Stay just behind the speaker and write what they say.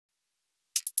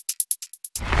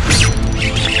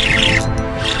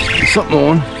something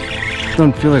on.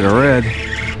 Doesn't feel like a red.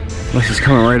 Unless it's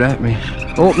coming right at me.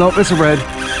 Oh, no, it's a red.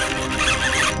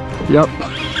 Yep.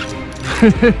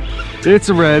 It's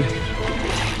a red.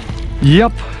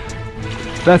 Yep.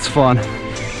 That's fun.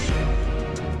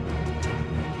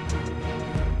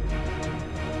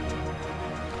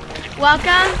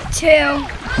 Welcome to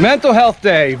Mental Health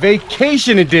Day,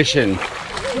 Vacation Edition.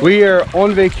 We are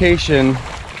on vacation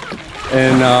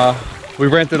and we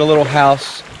rented a little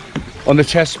house on the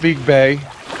Chesapeake Bay.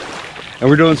 And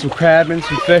we're doing some crabbing,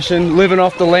 some fishing, living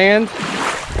off the land.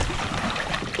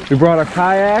 We brought our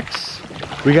kayaks.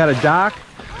 We got a dock.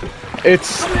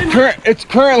 It's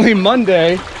currently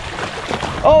Monday.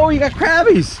 Oh, you got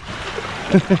crabbies.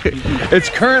 It's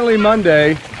currently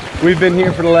Monday. We've been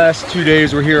here for the last 2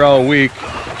 days. We're here all week.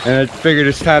 And I figured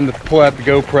it's time to pull out the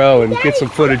GoPro and get some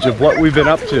footage of what we've been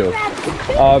up to.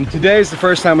 Today is the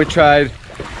first time we tried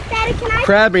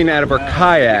crabbing out of our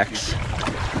kayaks.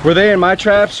 Were they in my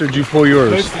traps or did you pull yours?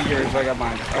 Most of yours, I got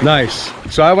mine. Okay. Nice.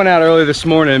 So I went out early this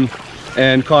morning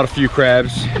and caught a few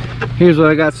crabs. Here's what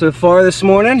I got so far this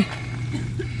morning.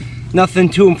 Nothing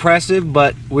too impressive,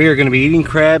 but we are gonna be eating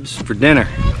crabs for dinner.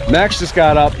 Max just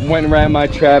got up, went and ran my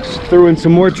traps, threw in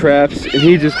some more traps, and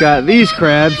he just got these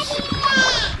crabs.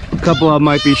 A couple of them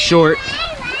might be short.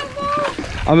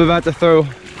 I'm about to throw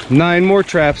 9 more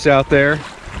traps out there.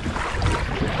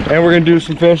 And we're gonna do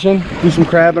some fishing, do some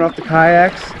crabbing off the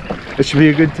kayaks. It should be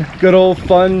a good old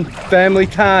fun family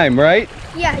time, right?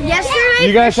 Yeah, yesterday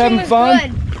you guys having fun?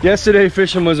 Good. Yesterday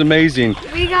fishing was amazing.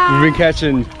 We've been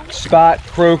catching spot,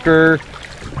 croaker,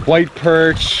 white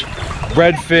perch,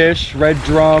 redfish, red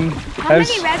drum. How many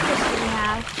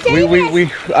redfish do we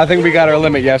have? I think we got our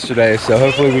limit yesterday, so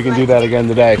hopefully we can do that again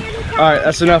today. All right,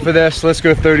 that's enough of this. Let's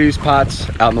go throw these pots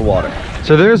out in the water.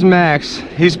 So there's Max.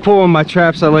 He's pulling my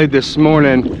traps I laid this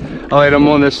morning. I laid them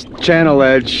on this channel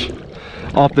edge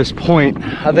off this point.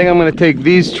 I think I'm gonna take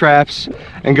these traps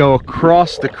and go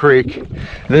across the creek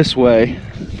this way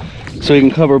so you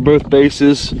can cover both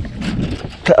bases.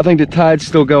 I think the tide's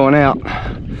still going out.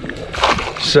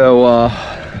 So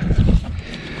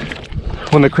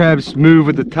when the crabs move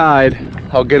with the tide,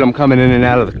 I'll get them coming in and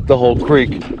out of the whole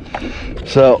creek.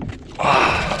 So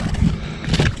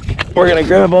we're gonna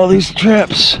grab all these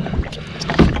traps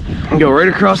and go right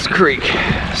across the creek.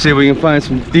 See if we can find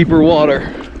some deeper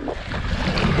water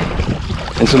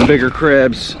and some bigger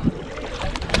crabs.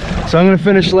 So I'm gonna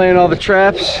finish laying all the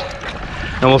traps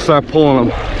and we'll start pulling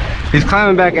them. He's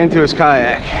climbing back into his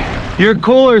kayak. Your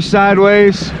cooler's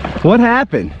sideways. What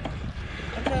happened?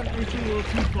 I got reaching a little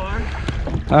too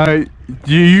far.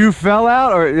 You fell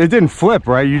out, or it didn't flip,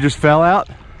 right? You just fell out?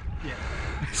 Yeah.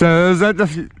 So is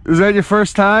that your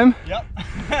first time? Yep.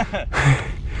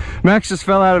 Max just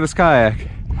fell out of his kayak.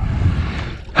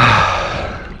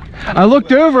 I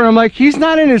looked over and I'm like, he's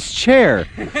not in his chair.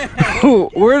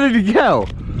 Where did he go?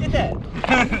 Get that.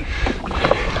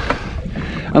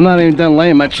 I'm not even done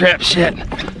laying my traps yet.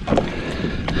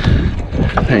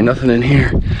 Ain't nothing in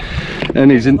here. That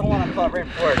needs a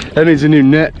new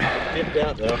net. Dipped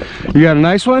out though. You got a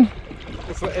nice one?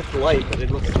 It's light, but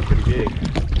it looks pretty big.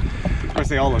 Of course,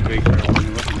 they all look big.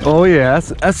 Oh yeah,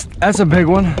 that's a big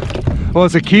one. Well,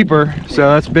 it's a keeper, so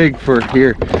that's big for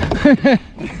here. Pretty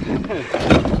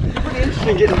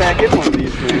interesting getting back in one of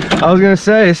these things. I was gonna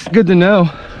say, it's good to know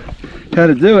how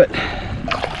to do it.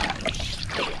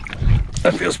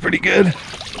 That feels pretty good.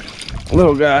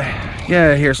 Little guy.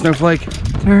 Yeah, here, Snowflake.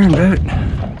 Turn, boat.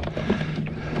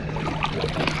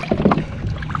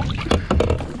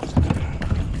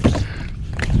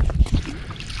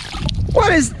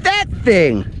 What is that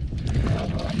thing?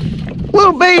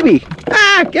 Little baby.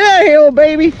 Ah, get out of here, little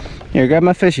baby. Here, grab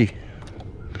my fishy.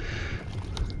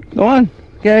 Go on.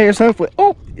 Get out of here, Snowflake.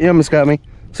 Oh, you almost got me.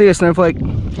 See ya, Snowflake. All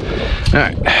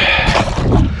right.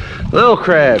 Little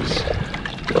crabs.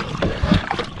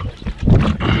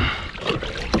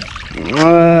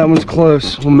 That one's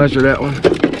close. We'll measure that one.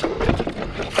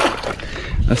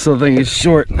 I still think he's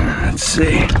short. Let's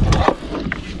see.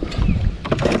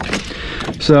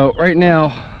 So right now,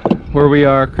 where we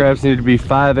are, crabs need to be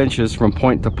 5 inches from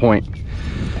point to point.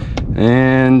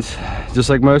 And just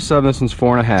like most of them, this one's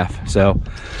 4.5. So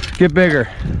get bigger.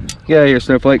 Get out of here,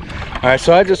 Snowflake. All right,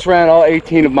 so I just ran all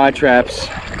 18 of my traps.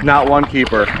 Not one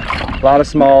keeper. A lot of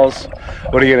smalls.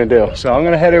 What are you gonna do? So I'm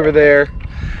gonna head over there,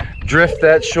 drift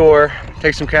that shore,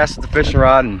 take some casts with the fishing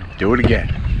rod, and do it again.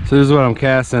 So this is what I'm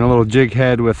casting, a little jig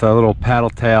head with a little paddle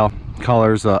tail.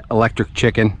 Colors electric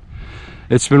chicken.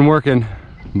 It's been working,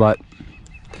 but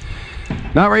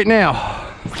not right now.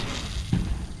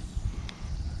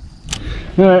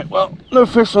 All right, well, no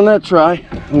fish on that try.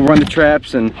 We'll run the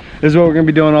traps, and this is what we're gonna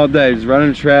be doing all day. Just running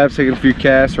the traps, taking a few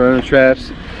casts, running the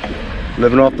traps,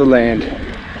 living off the land.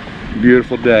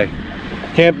 Beautiful day.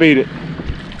 Can't beat it.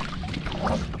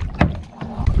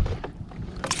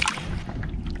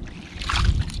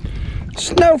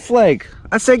 Snowflake,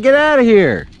 I said get out of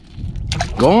here.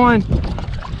 Go on.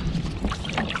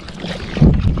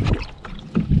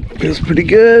 Feels pretty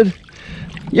good.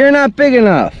 You're not big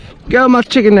enough. Get out of my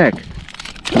chicken neck.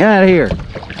 Get out of here.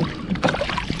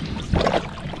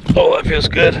 Oh, that feels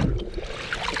good.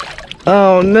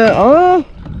 Oh no, oh,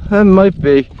 that might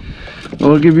be.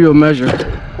 We'll give you a measure.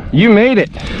 You made it.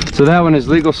 So that one is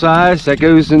legal size. That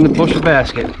goes in the bushel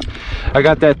basket. I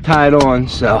got that tied on,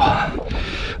 so.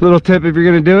 Little tip if you're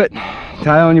gonna do it,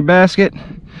 tie on your basket.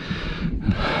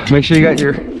 Make sure you got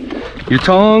your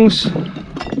tongs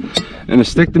and a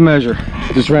stick to measure.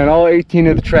 Just ran all 18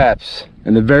 of the traps,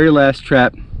 and the very last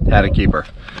trap had a keeper.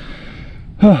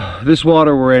 This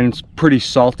water we're in is pretty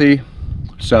salty,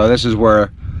 so this is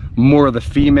where more of the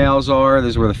females are.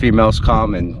 This is where the females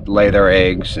come and lay their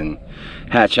eggs and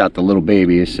hatch out the little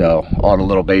babies. So all the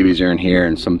little babies are in here,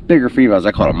 and some bigger females.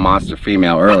 I caught a monster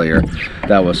female earlier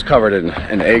that was covered in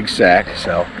an egg sac,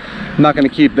 so I'm not going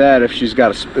to keep that if she's got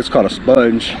it's called a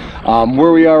sponge.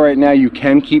 Where we are right now, you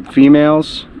can keep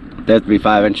females. They have to be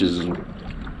 5 inches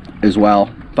as well,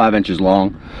 5 inches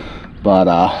long, but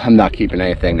I'm not keeping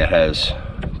anything that has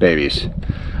babies.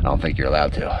 I don't think you're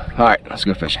allowed to. All right, let's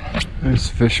go fishing. There's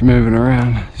fish moving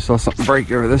around. Saw something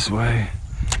break over this way.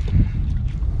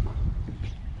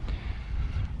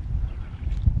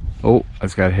 Oh, I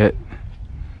just got hit.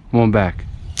 Come on back.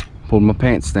 Pulled my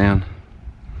pants down.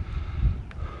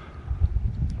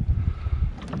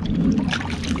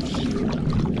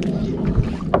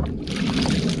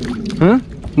 Huh?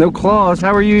 No claws.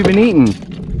 How are you even eating?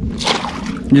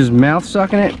 Just mouth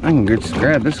sucking it? I can just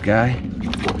grab this guy.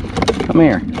 Come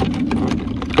here.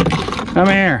 Come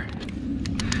here.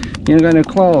 You don't got no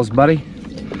claws, buddy.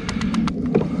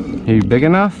 Are you big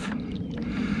enough?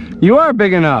 You are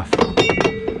big enough.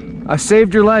 I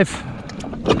saved your life.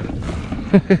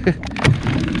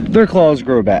 Their claws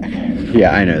grow back.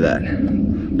 Yeah, I know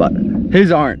that. But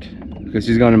his aren't, because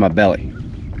he's going in my belly.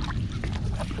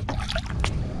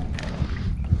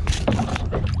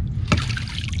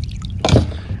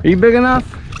 Are you big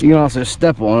enough? You can also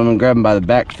step on him and grab him by the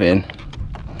back fin.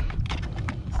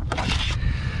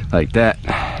 Like that.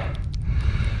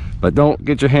 But don't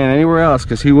get your hand anywhere else,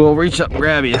 because he will reach up and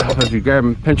grab you. But if you grab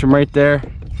him, pinch him right there,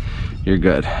 you're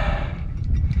good.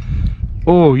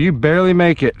 Oh, you barely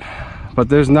make it. But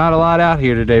there's not a lot out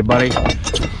here today, buddy.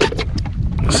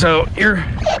 So you're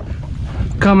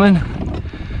coming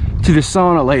to the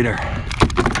sauna later.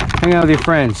 Hang out with your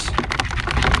friends.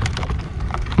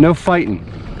 No fighting.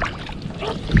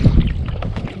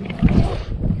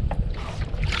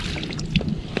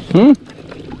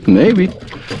 Maybe.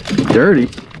 Dirty.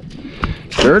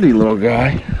 Dirty little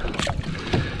guy.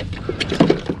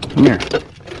 Come here.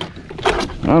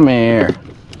 Come here.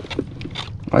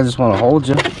 I just want to hold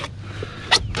you.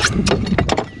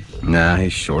 Nah,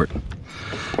 he's short.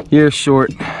 You're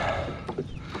short.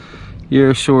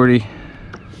 You're a shorty.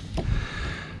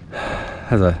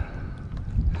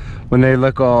 When they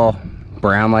look all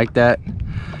brown like that,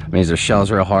 it means their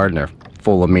shell's real hard and they're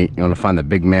full of meat. You want to find the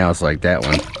big males like that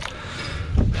one.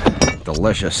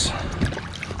 Delicious.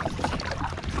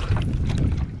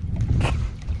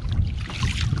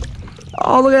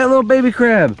 Oh, look at that little baby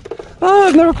crab. Oh,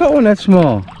 I've never caught one that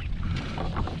small.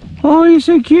 Oh, he's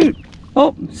so cute.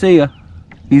 Oh, see ya.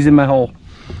 He's in my hole.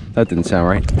 That didn't sound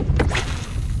right.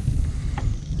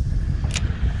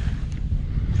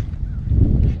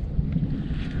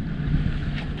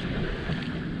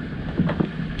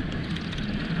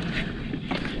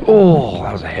 Oh,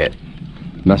 that was a hit.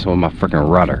 Messing with my freaking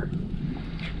rudder.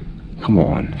 Come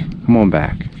on. Come on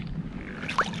back.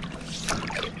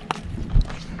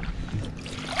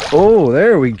 Oh,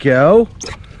 there we go.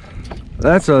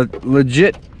 That's a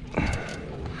legit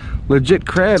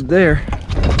crab there.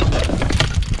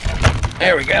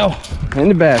 There we go. In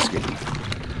the basket.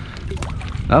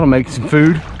 That'll make some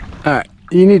food. All right,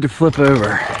 you need to flip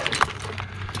over.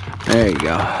 There you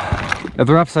go. If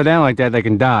they're upside down like that, they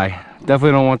can die.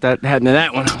 Definitely don't want that happening to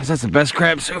that one, because that's the best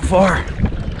crab so far.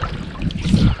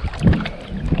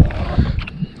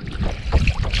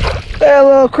 Hey,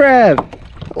 little crab.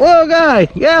 Little guy.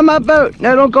 Yeah, my boat.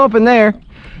 No, don't go up in there.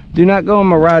 Do not go in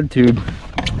my rod tube.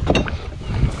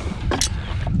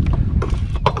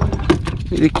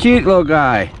 He's a cute little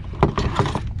guy.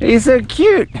 He's so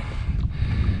cute.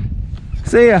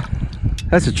 See ya.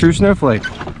 That's a true snowflake.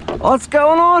 What's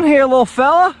going on here, little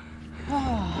fella?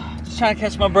 trying to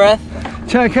catch my breath.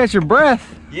 Trying to catch your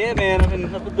breath? Yeah, man. I've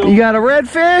been doing You got a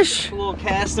redfish? a little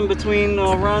casting between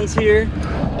runs here.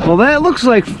 Well, that looks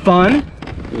like fun.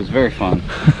 It was very fun.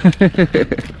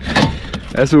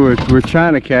 That's what we're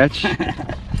trying to catch.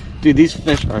 Dude, these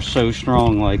fish are so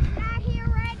strong, like,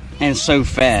 and so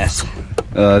fast.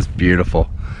 Oh, that's beautiful.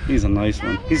 He's a nice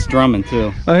one. He's drumming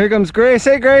too. Oh, here comes Grace.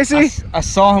 Hey, Gracie. I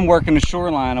saw him working the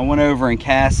shoreline. I went over and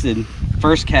casted.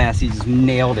 First cast, he just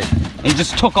nailed it. And he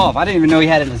just took off. I didn't even know he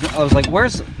had it in his, I was like,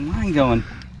 where's the line going?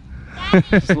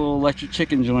 This little electric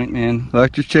chicken joint, man.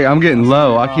 Electric chicken. I'm getting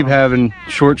low. I keep having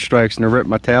short strikes and they rip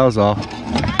my tails off.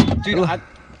 Dude,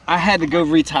 I had to go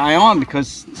retie on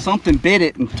because something bit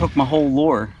it and took my whole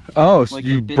lure. Oh, so Like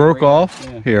you it bit broke right- off?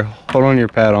 yeah. Here, hold on to your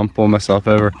pad. I'm pulling myself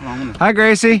over. Hold on, I'm gonna Hi,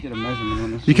 Gracie. get a measurement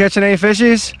on this. You catching any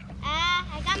fishies?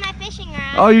 I got my fishing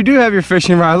rod. Oh, you do have your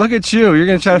fishing rod. Look at you. You're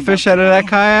going to try to fish out of that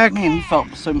kayak? Man, he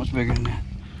felt so much bigger than that.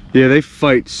 Yeah, they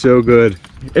fight so good.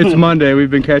 It's Monday. We've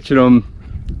been catching them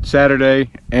Saturday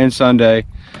and Sunday.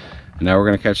 And now we're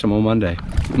going to catch them on Monday.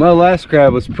 My last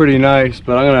crab was pretty nice,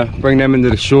 but I'm going to bring them into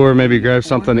the shore, maybe grab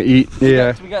something to eat.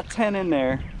 Yeah. So we got 10 in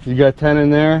there. You got 10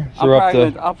 in there? So we're up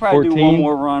to I'll probably 14. do one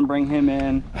more run, bring him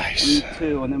in. Nice. And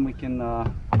 2, and then we can,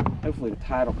 hopefully the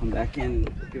tide will come back in.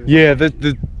 And give us- Yeah,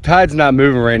 the tide's not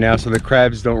moving right now, so the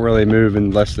crabs don't really move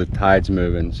unless the tide's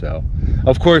moving. So,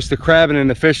 of course, the crabbing and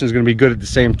the fishing is going to be good at the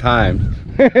same time.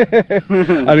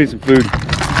 I need some food.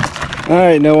 All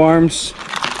right, no arms.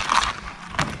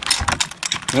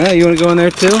 Yeah, you want to go in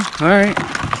there too? All right.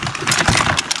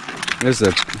 There's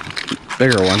a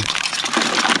bigger one.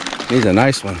 He's a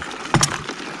nice one.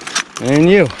 And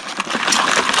you.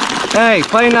 Hey,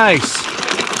 play nice.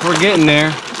 We're getting there.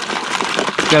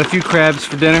 Got a few crabs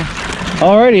for dinner.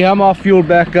 Alrighty, I'm all fueled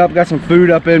back up. Got some food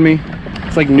up in me.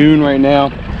 It's like noon right now.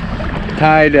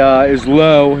 Tide is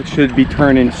low. It should be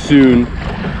turning soon.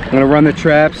 I'm gonna run the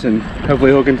traps and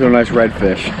hopefully hook into a nice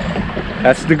redfish.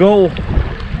 That's the goal.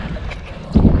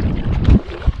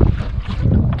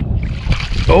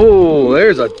 Oh,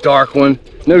 there's a dark one.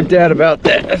 No doubt about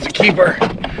that. That's a keeper.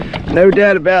 No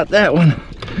doubt about that one.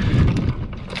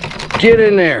 Get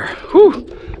in there. Whew,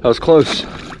 that was close.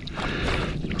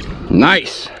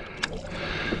 Nice.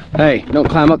 Hey, don't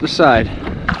climb up the side.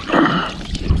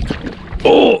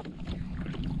 Oh,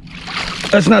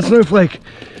 that's not Snowflake.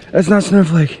 That's not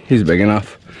Snowflake. He's big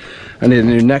enough. I need a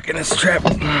new neck in this trap.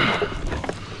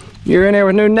 You're in there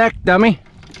with no neck, dummy.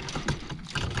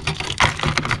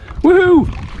 Woohoo!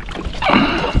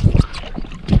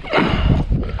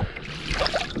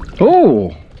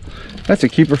 Oh, that's a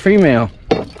keeper female.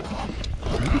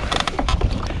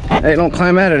 Hey, don't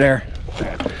climb out of there.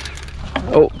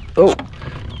 Oh, oh,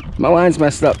 my line's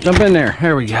messed up. Jump in there.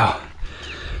 There we go.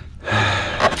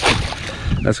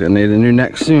 That's gonna need a new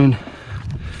neck soon.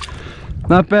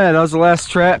 Not bad. That was the last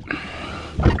trap.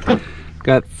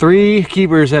 Got 3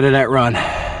 keepers out of that run.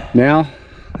 Now,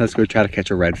 let's go try to catch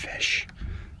a redfish.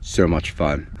 So much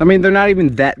fun. I mean, they're not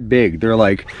even that big. They're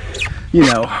like, you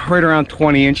know, right around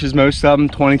 20 inches, most of them,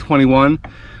 20, 21.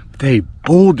 They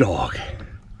bulldog.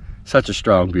 Such a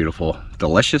strong, beautiful,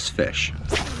 delicious fish.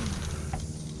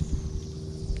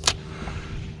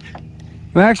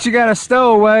 Max, you got a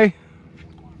stowaway.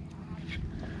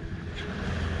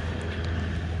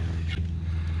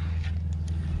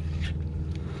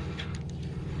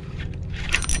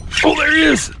 Oh, there he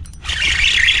is.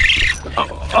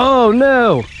 Oh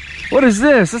no, what is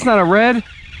this? That's not a red.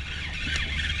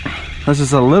 That's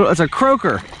just a little, it's a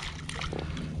croaker.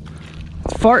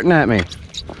 It's farting at me.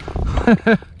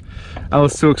 I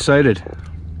was so excited.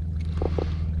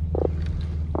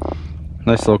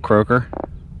 Nice little croaker.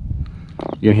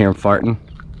 You can hear him farting.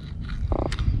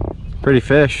 Pretty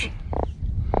fish.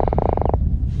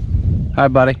 Hi,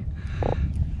 buddy.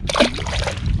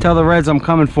 Tell the reds I'm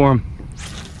coming for him.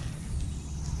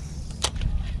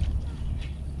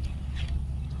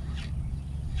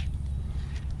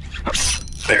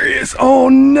 There he is. Oh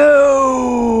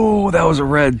no! That was a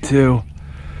red too.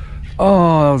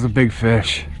 Oh, that was a big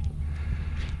fish.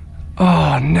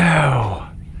 Oh no.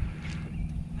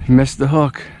 Missed the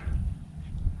hook.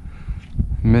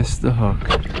 Missed the hook.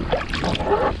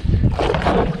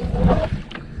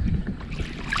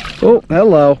 Oh,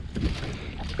 hello.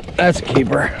 That's a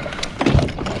keeper.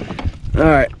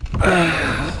 Alright.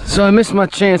 So I missed my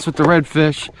chance with the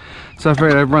redfish. So I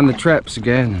figured I'd run the traps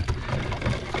again.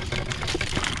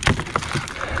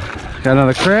 Got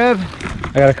another crab.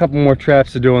 I got a couple more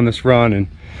traps to do on this run and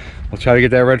we'll try to get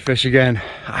that redfish again.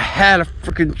 I had a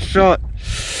freaking shot.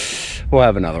 We'll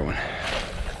have another one.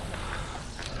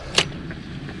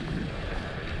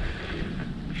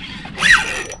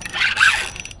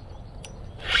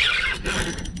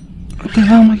 What the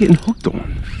hell am I getting hooked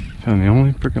on? Found the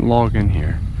only freaking log in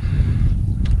here.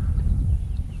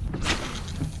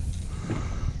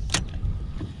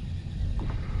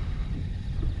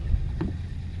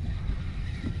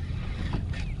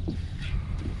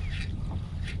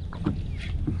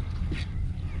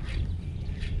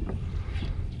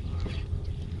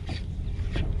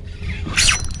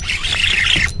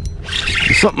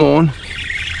 There's something on.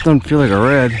 Doesn't feel like a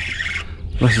red.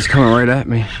 Unless it's coming right at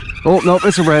me. Oh, nope,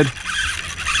 it's a red.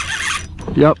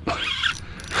 Yep.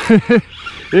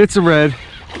 It's a red.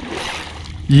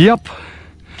 Yep.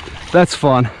 That's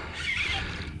fun.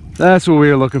 That's what we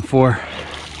were looking for.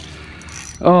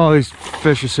 Oh, these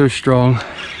fish are so strong.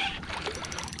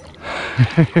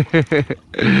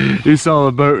 He saw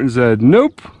the boat and said,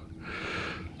 nope.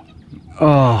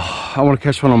 Oh, I want to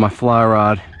catch one on my fly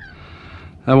rod.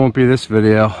 That won't be this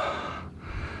video.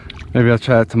 Maybe I'll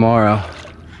try it tomorrow.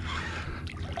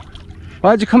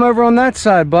 Why'd you come over on that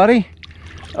side, buddy?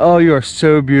 Oh, you are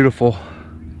so beautiful.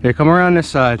 Here, come around this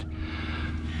side.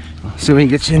 See if we can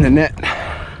get you in the net.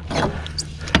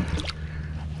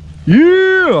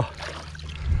 Yeah!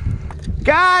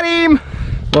 Got him!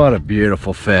 What a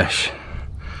beautiful fish.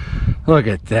 Look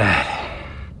at that.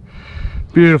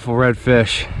 Beautiful red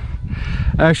fish.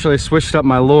 Actually, I switched up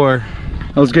my lure.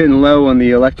 I was getting low on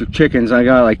the electric chickens. I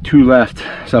got like 2 left.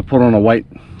 So I put on a white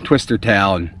twister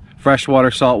tail, and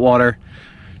freshwater, saltwater,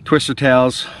 twister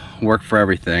tails work for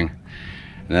everything.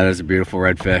 And that is a beautiful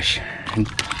red fish. And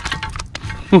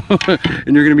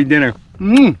you're gonna be dinner.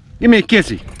 Give me a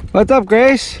kissy. What's up,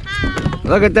 Grace? Hi.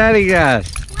 Look at Daddy,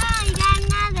 guys. Wow, you got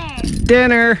another.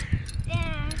 Dinner.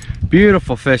 Yeah.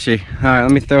 Beautiful fishy. All right,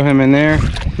 let me throw him in there.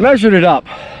 Measured it up.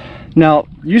 Now,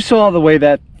 you saw the way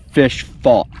that fish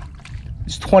fought.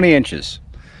 It's 20 inches.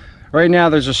 Right now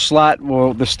there's a slot,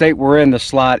 well, the state we're in, the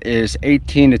slot is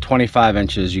 18 to 25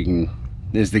 inches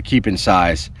is the keeping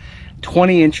size.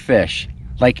 20-inch fish,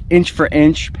 like inch for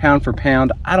inch, pound for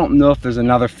pound. I don't know if there's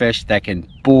another fish that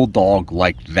can bulldog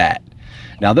like that.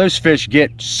 Now those fish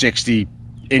get 60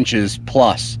 inches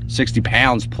plus, 60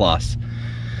 pounds plus.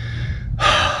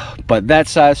 But that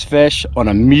size fish on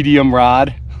a medium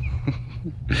rod,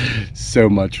 so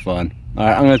much fun. All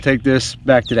right, I'm gonna take this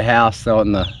back to the house, throw it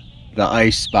in the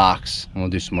ice box, and we'll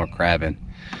do some more crabbing.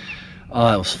 Oh,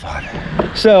 that was fun.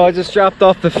 So I just dropped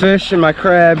off the fish and my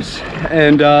crabs,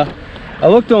 and I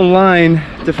looked online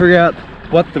to figure out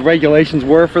what the regulations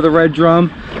were for the red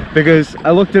drum, because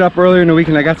I looked it up earlier in the week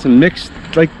and I got some mixed,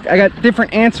 like I got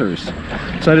different answers.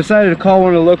 So I decided to call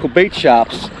one of the local bait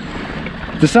shops.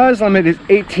 The size limit is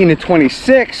 18 to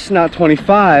 26, not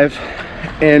 25,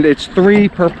 and it's 3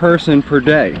 per person per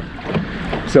day.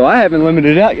 So I haven't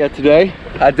limited it out yet today.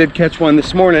 I did catch one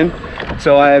this morning,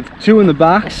 so I have 2 in the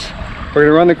box. We're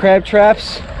gonna run the crab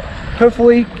traps,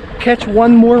 hopefully catch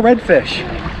 1 more redfish.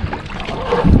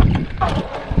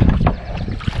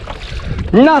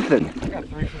 Nothing. I got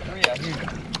 3 for 3 out here.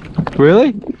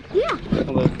 Really? Yeah.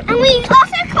 And we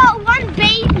also caught 1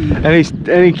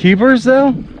 baby. Any keepers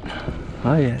though?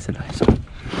 Oh yeah, it's a nice one.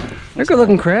 They're good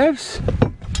looking crabs.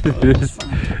 this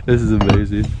is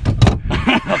amazing.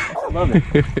 Love it.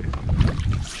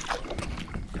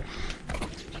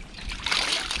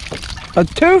 A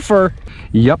twofer.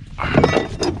 Yep.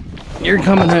 You're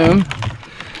coming home.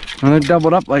 When they're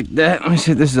doubled up like that, let me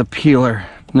see if this is a peeler.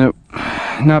 Nope,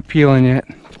 not peeling yet.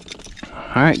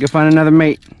 All right, go find another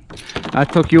mate. I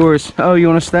took yours. Oh, you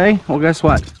want to stay? Well, guess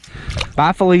what?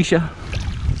 Bye, Felicia.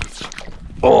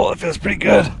 Oh, that feels pretty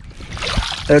good.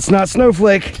 That's not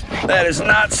Snowflake. That is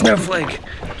not Snowflake.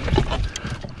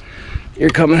 You're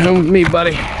coming home with me,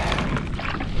 buddy.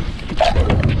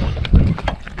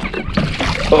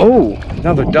 Oh,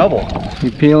 another double.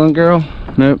 You peeling, girl?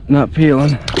 Nope, not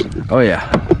peeling. Oh yeah.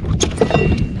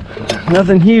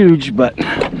 Nothing huge, but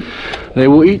they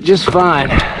will eat just fine.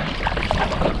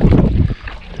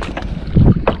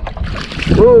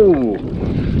 Whoa,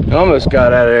 almost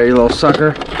got out of there, you little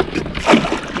sucker.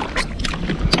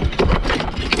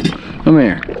 Come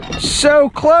here. So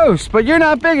close, but you're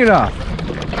not big enough.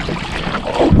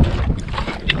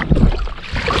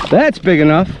 That's big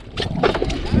enough.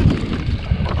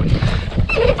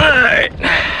 Alright.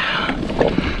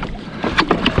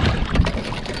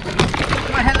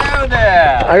 Hello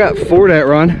there. I got 4 that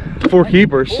run. 4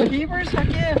 keepers. 4 keepers? Heck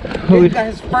yeah. He got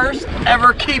his first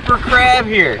ever keeper crab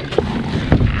here.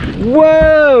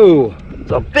 Whoa!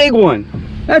 It's a big one.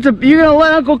 That's a. You gonna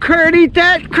let Uncle Kurt eat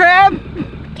that crab?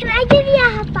 Can I give you a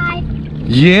high 5?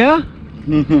 Yeah.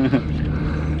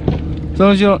 As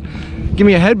long as you don't give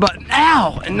me a headbutt,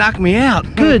 ow, and knock me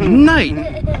out. Good night.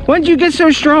 When did you get so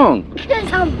strong?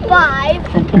 Because I'm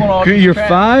 5. From pulling all these You're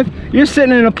crabs. 5? You're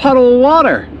sitting in a puddle of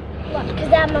water. Because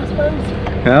that my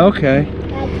spoons. Okay.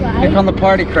 That's why. Here come the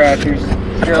party crashers.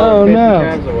 Oh, no.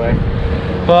 Crabs away.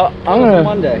 Well,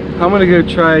 I'm gonna go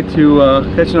try to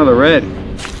catch another red.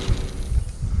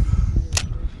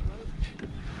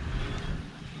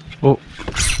 Oh,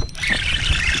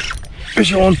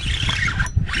 fish on!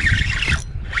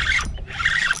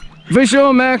 Fish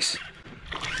on, Max!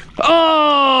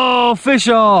 Oh, fish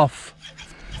off!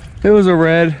 It was a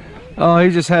red. Oh, he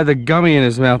just had the gummy in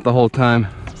his mouth the whole time.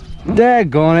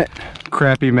 Daggone it.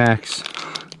 Crappy Max.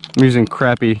 I'm using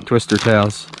crappy twister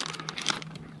tails.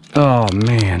 Oh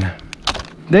man,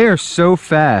 they are so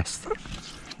fast.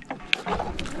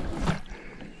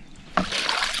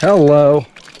 Hello,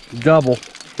 double.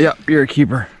 Yep, you're a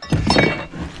keeper.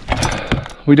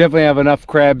 We definitely have enough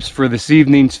crabs for this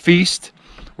evening's feast.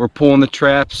 We're pulling the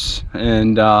traps,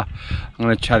 and I'm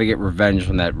gonna try to get revenge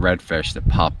on that redfish that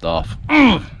popped off.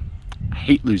 I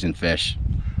hate losing fish,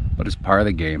 but it's part of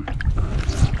the game.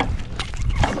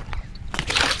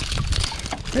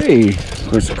 Hey, of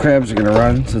course the crabs are gonna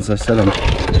run since I said I'm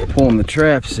pulling the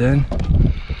traps in.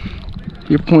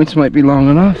 Your points might be long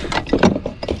enough.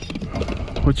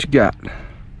 What you got?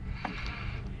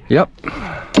 Yep.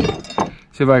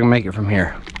 See if I can make it from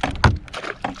here.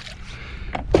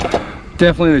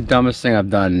 Definitely the dumbest thing I've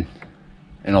done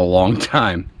in a long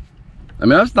time. I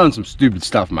mean, I've done some stupid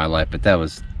stuff in my life, but that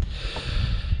was...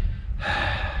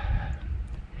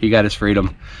 He got his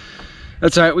freedom.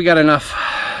 That's all right, we got enough.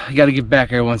 You gotta give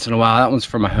back every once in a while. That one's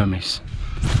for my homies.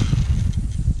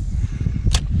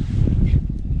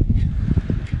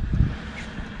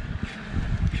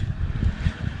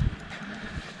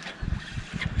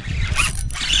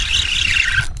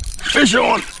 Fish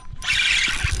on!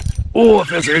 Oh, it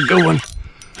feels like a good one.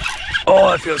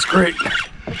 Oh, it feels great.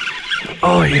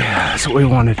 Oh yeah, that's what we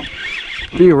wanted.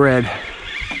 Be a red.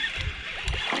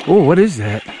 Oh, what is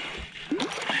that?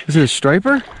 Is it a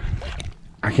striper?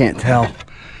 I can't tell.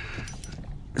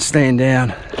 Staying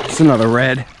down. It's another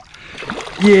red.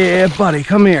 Yeah, buddy,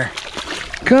 come here.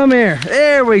 Come here.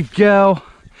 There we go.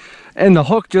 And the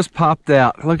hook just popped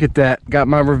out. Look at that. Got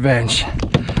my revenge.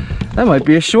 That might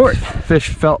be a short. Fish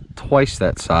felt twice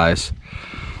that size.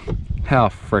 How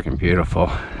freaking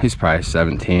beautiful. He's probably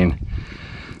 17.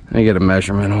 Let me get a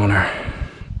measurement on her.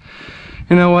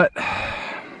 You know what?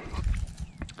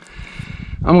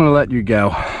 I'm gonna let you go.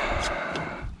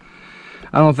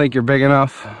 I don't think you're big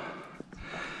enough,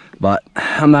 but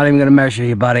I'm not even gonna measure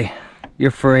you, buddy.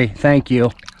 You're free. Thank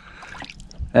you.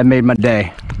 That made my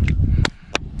day.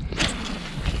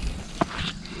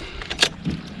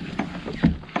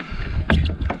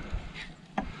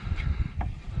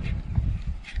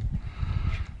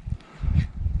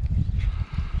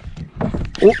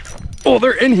 Oh,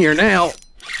 they're in here now.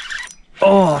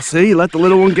 Oh, see, let the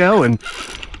little one go, and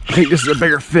I think this is a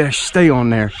bigger fish. Stay on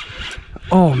there.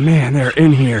 Oh man, they're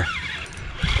in here.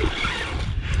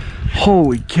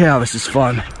 Holy cow, this is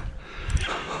fun.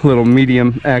 Little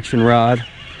medium action rod.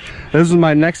 This is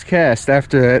my next cast.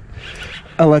 After it,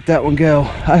 I let that one go.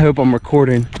 I hope I'm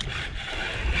recording.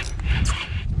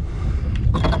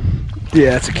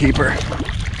 Yeah, it's a keeper.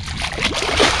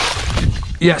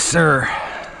 Yes, sir.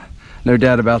 No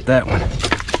doubt about that one.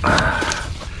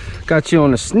 Got you on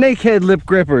the snakehead lip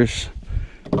grippers.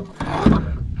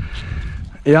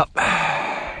 Yep.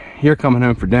 You're coming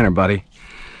home for dinner, buddy.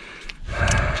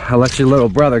 I'll let your little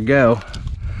brother go,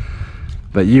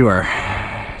 but you are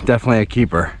definitely a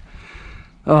keeper.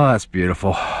 Oh, that's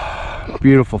beautiful.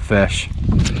 Beautiful fish.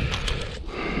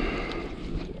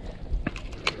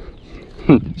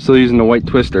 Still using the white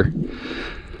twister.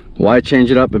 Why change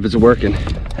it up if it's working?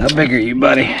 How big are you,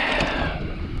 buddy?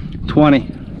 20.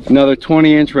 Another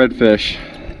 20-inch redfish.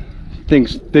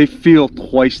 Things, they feel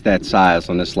twice that size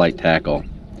on this light tackle.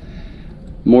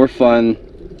 More fun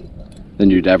than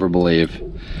you'd ever believe.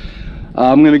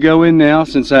 I'm gonna go in now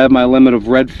since I have my limit of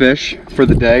redfish for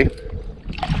the day.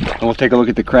 And we'll take a look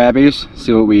at the crabbies,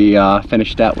 see what we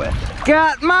finished out with.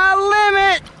 Got my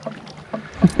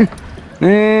limit!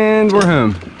 And we're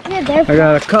home. Yeah, I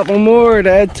got a couple more to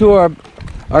add to our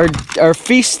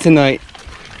feast tonight.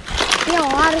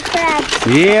 a lot of crabs.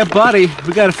 Yeah, buddy,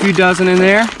 we got a few dozen in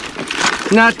there.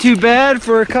 Not too bad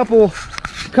for a couple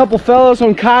fellows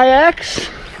on kayaks.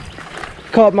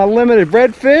 Caught my limited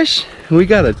redfish. We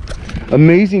got an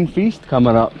amazing feast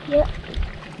coming up. Yep.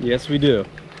 Yes, we do.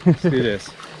 Let's do this.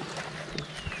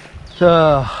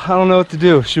 I don't know what to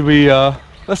do. Should we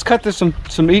let's cut to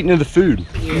some eating of the food.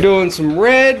 Yeah. I'm doing some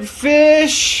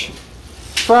redfish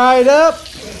fried up.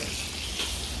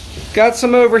 Got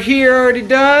some over here already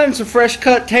done. Some fresh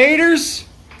cut taters.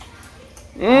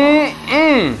 You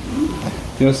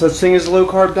know such thing as a low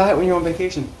carb diet when you're on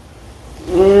vacation.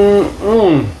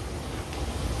 Mmm.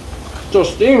 Still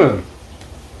steaming.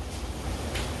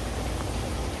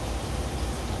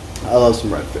 I love some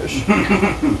redfish.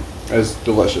 It's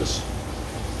delicious.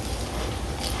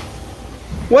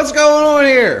 What's going on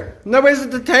here? Nobody's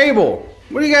at the table.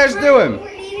 What are you guys doing?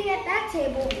 We're eating at that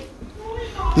table.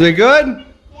 Is it good?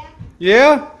 Yeah.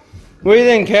 Yeah? What do you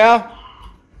think, Cal?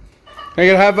 Can I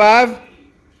get a high five?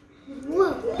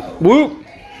 Whoop. Whoop.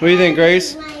 What do you think,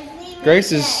 Grace?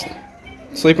 Grace is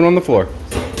sleeping on the floor.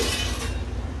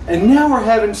 And now we're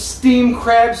having steamed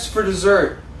crabs for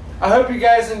dessert. I hope you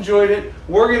guys enjoyed it.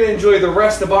 We're going to enjoy the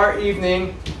rest of our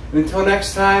evening. And until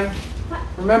next time,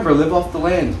 remember, live off the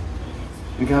land.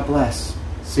 And God bless.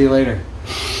 See you later.